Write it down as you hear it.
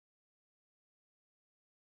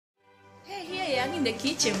am in the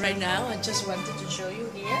kitchen right now. I just wanted to show you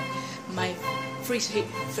here my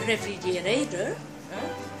refrigerator.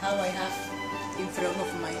 How I have in front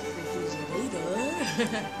of my refrigerator.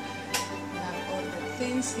 I have all the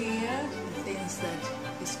things here, the things that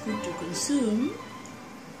is good to consume.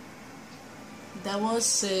 That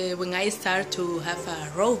was when I started to have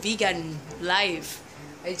a raw vegan life.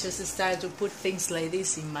 I just started to put things like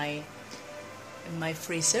this in my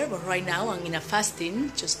freezer, but right now I'm in a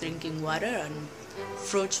fasting, just drinking water and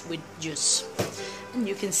fruits with juice. And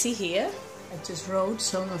you can see here, I just wrote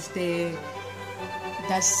some of the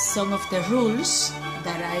rules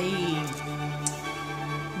that I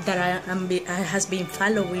has been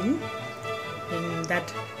following in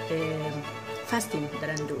that fasting that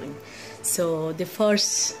I'm doing. So the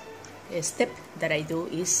first step that I do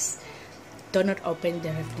is do not open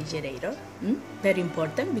the refrigerator. Very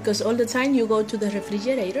important, because all the time you go to the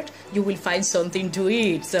refrigerator, you will find something to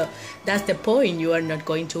eat. So that's the point. You are not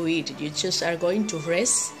going to eat. You just are going to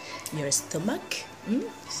rest your stomach,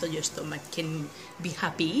 so your stomach can be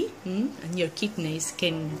happy, and your kidneys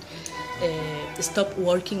can stop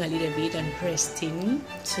working a little bit and resting,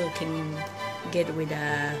 so can get with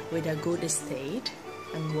a good state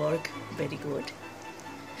and work very good.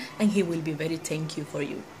 And he will be very thankful for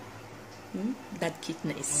you. That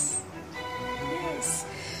kidneys. Yes.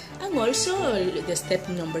 And also the step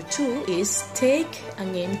number 2 is take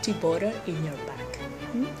an empty bottle in your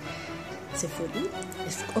bag. Safely,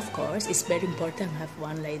 of course, it's very important to have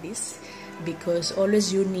one like this, because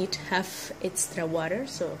always you need have extra water.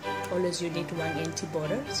 So always you need one empty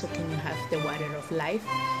bottle. So can you have the water of life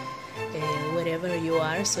wherever you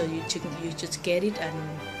are? So you just get it and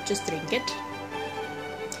just drink it.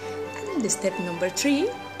 The step number 3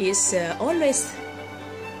 is always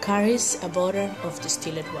carries a bottle of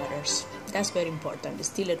distilled waters. That's very important.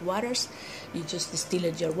 Distilled waters, you just distill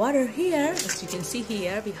your water here. As you can see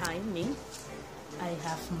here behind me, I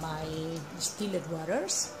have my distilled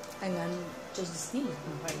waters, and I'm just distilling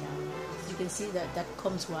right now. You can see that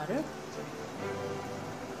comes water.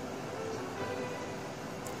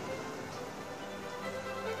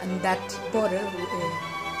 And that bottle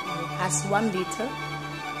has 1 liter.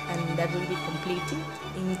 And that will be completed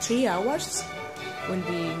in 3 hours. Will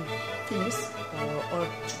be finished, or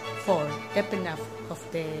 4, depending of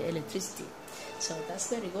the electricity. So that's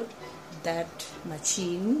very good. That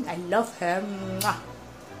machine, I love her. I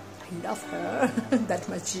love her. That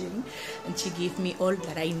machine, and she gives me all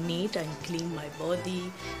that I need and clean my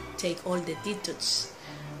body, take all the detox,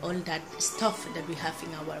 all that stuff that we have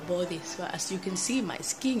in our body. So as you can see, my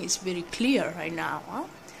skin is very clear right now.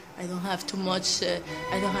 I don't have too much,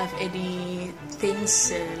 I don't have any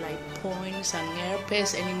things like points and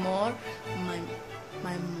herpes anymore.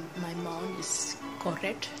 My mouth is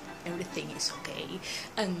correct, everything is okay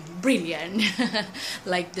and brilliant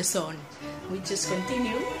like the sun. We just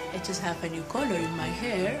continue. I just have a new color in my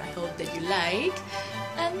hair, I hope that you like,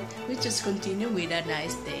 and we just continue with a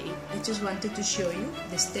nice day. I just wanted to show you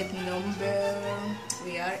the step number,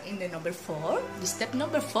 we are in the number 4. The step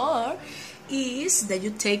number 4 is that you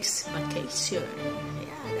take vacation.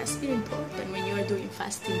 Yeah, that's very important. When you are doing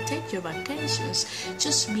fasting, take your vacations.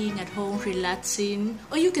 Just being at home, relaxing,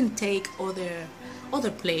 or you can take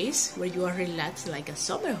other place where you are relaxed, like a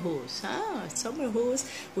summer house. Summer house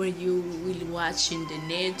where you will watch in the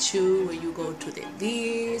nature, where you go to the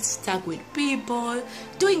beach, talk with people,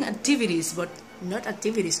 doing activities, but not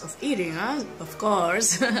activities of eating, of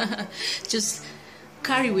course. Just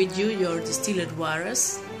carry with you your distilled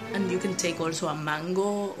waters, and you can take also a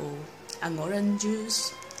mango or an orange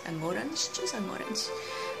juice, and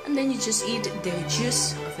then you just eat the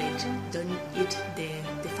juice of it. Don't eat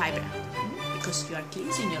the fiber, because you are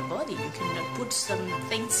cleansing your body. You cannot put some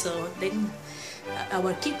things, so then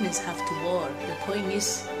our kidneys have to work. The point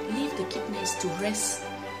is, leave the kidneys to rest.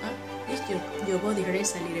 Let your body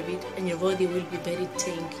rest a little bit, and your body will be very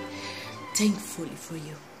thankful for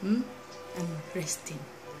you, and resting.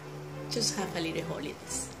 Just have a little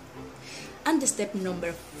holidays. And the step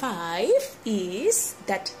number 5 is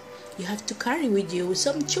that you have to carry with you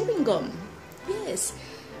some chewing gum. Yes,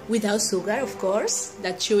 without sugar, of course.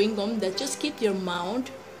 That chewing gum that just keep your mouth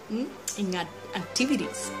in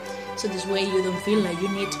activities. So this way you don't feel like you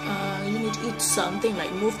need to eat something,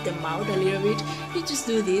 like move the mouth a little bit. You just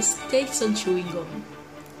do this, take some chewing gum.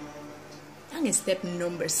 And step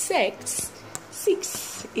number 6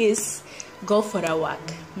 is go for a walk.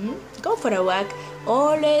 Go for a walk.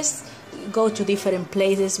 Always go to different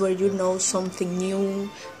places where you know something new,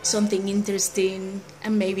 something interesting,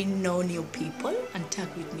 and maybe know new people and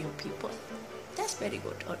talk with new people. That's very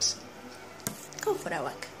good also. Go for a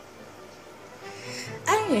walk.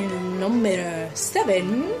 And number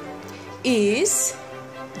 7 is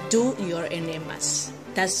do your enemas.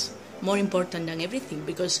 That's more important than everything,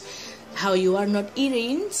 because how you are not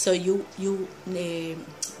eating, so you won't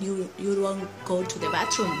go to the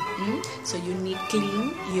bathroom. So you need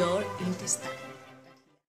clean your intestine.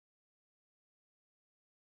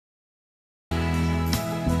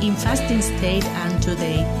 In fasting state and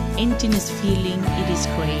today, emptiness feeling, it is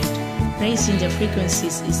great. Raising the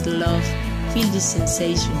frequencies is love. Feel these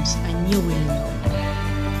sensations and you will know.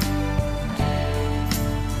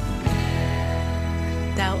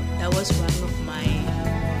 That was one of my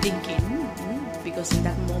thinking, because in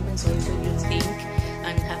that moment also you think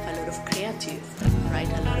and have a lot of creative,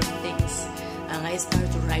 write a lot of things. And I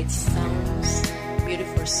started to write songs,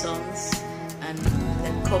 beautiful songs, and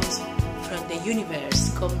that comes from the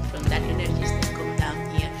universe, come from that energies that come down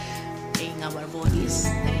here in our bodies,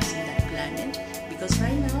 that is in that planet. Because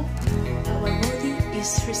right now, our body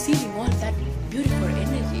is receiving all that beautiful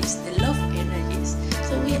energies, the love energies.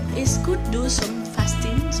 So it's good to do some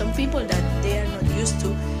fasting. Some people that they are not used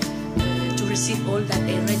to receive all that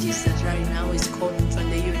energies that right now is coming from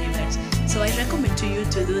the universe. So I recommend to you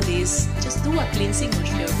to do this. Just do a cleansing of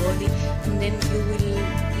your body, and then you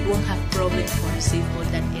won't have problems to receive all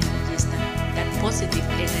that energies, that positive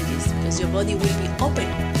energies, because your body will be open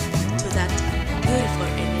to that beautiful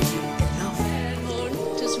energy, the love.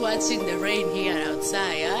 Just watching the rain here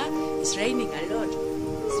outside. It's raining a lot,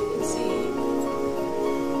 as you can see.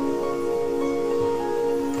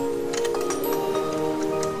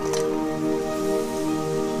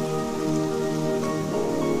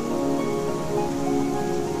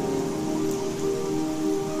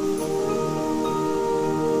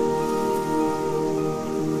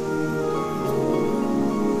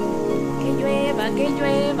 Que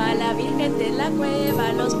llueva, la Virgen de la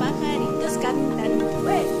Cueva, los pajaritos cantan,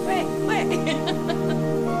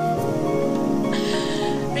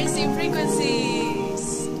 raising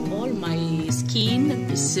frequencies. All my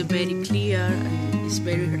skin is very clear and is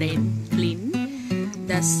very clean.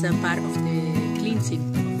 That's a part of the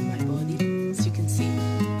cleansing of my body, as you can see.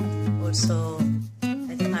 Also,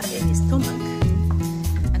 I don't have any stomach,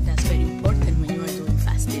 and that's very important when you are doing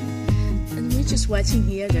fasting. And we're just watching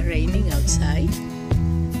here the raining outside,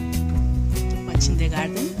 watching the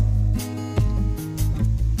garden.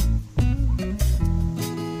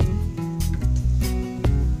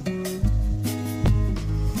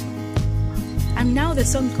 And now the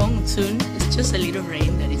sun comes soon. It's just a little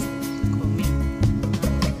rain that is coming.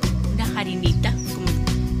 Una harinita,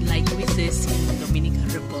 like we say in Dominican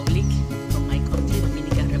Republic, from my country,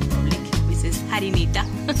 Dominican Republic, we say harinita.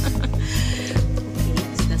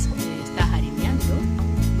 Está harineando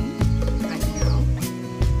right now,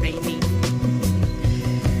 raining.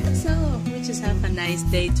 So we just have a nice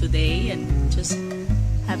day today and just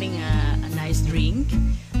having a nice drink,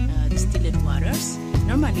 distilled waters.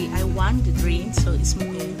 Normally I want the drink so it's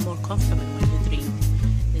more comfortable when you drink.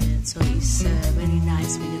 So it's very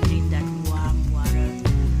nice when you drink that warm water,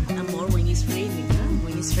 and more when it's raining.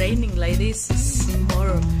 When it's raining like this, it's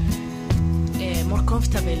more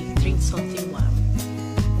comfortable. Drink something warm,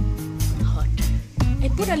 hot. I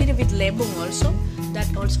put a little bit lemon also.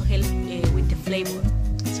 That also helps with the flavor.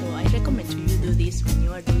 So I recommend to you do this when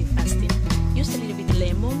you are doing fasting. Use a little bit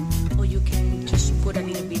lemon, or you can just put a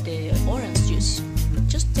little bit orange juice.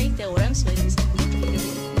 Just take the orange, so it's